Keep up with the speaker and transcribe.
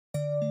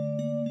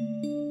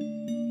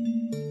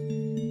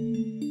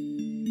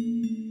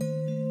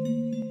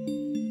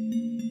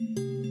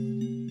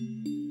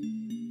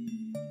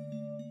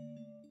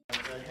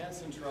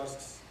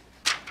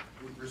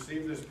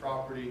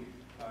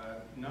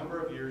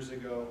years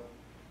ago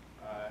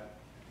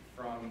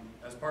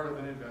as part of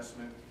an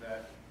investment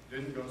that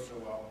didn't go so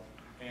well.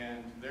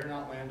 And they're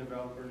not land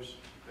developers.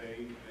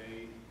 They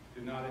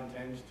do not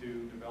intend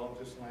to develop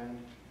this land.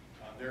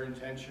 Their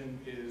intention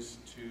is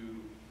to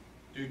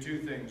do two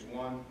things.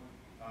 One,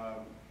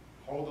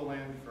 hold the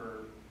land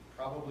for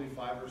probably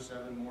 5 or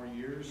 7 more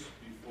years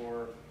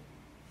before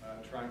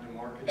trying to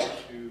market it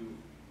to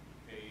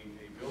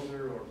a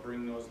builder or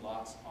bring those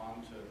lots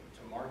on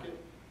to market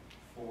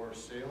for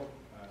sale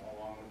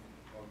along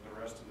with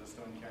the rest of the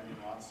Stone Canyon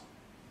lots.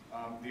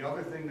 The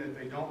other thing that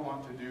they don't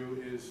want to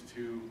do is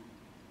to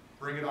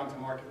bring it onto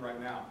market right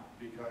now,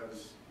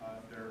 because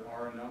there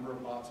are a number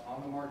of lots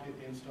on the market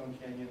in Stone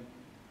Canyon.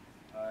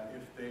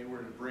 If they were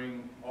to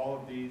bring all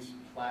of these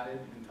platted,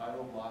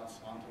 entitled lots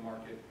onto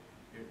market,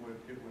 it would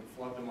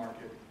flood the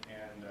market,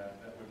 and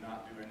that would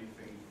not do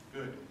anything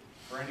good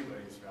for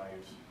anybody's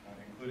values,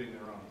 including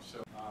their own.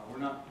 So we're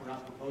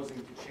not proposing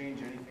to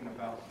change anything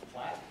about the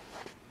plat.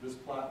 This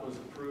plat was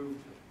approved.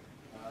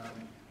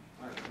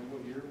 I don't know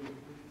what year it was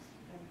approved.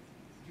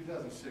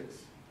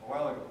 2006, a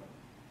while ago.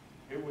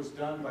 It was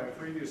done by a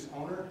previous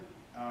owner,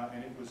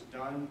 and it was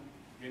done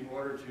in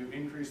order to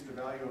increase the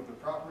value of the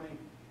property,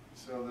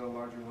 so that a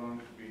larger loan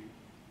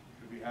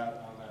could be had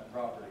on that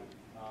property.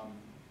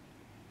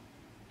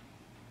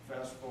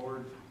 Fast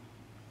forward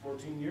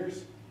 14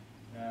 years,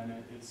 and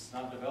it's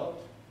not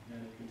developed,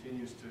 and it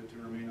continues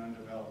to remain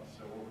undeveloped.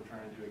 So what we're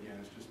trying to do again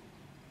is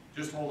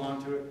just hold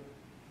on to it,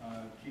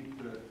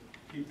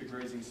 keep the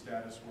grazing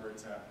status where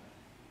it's at.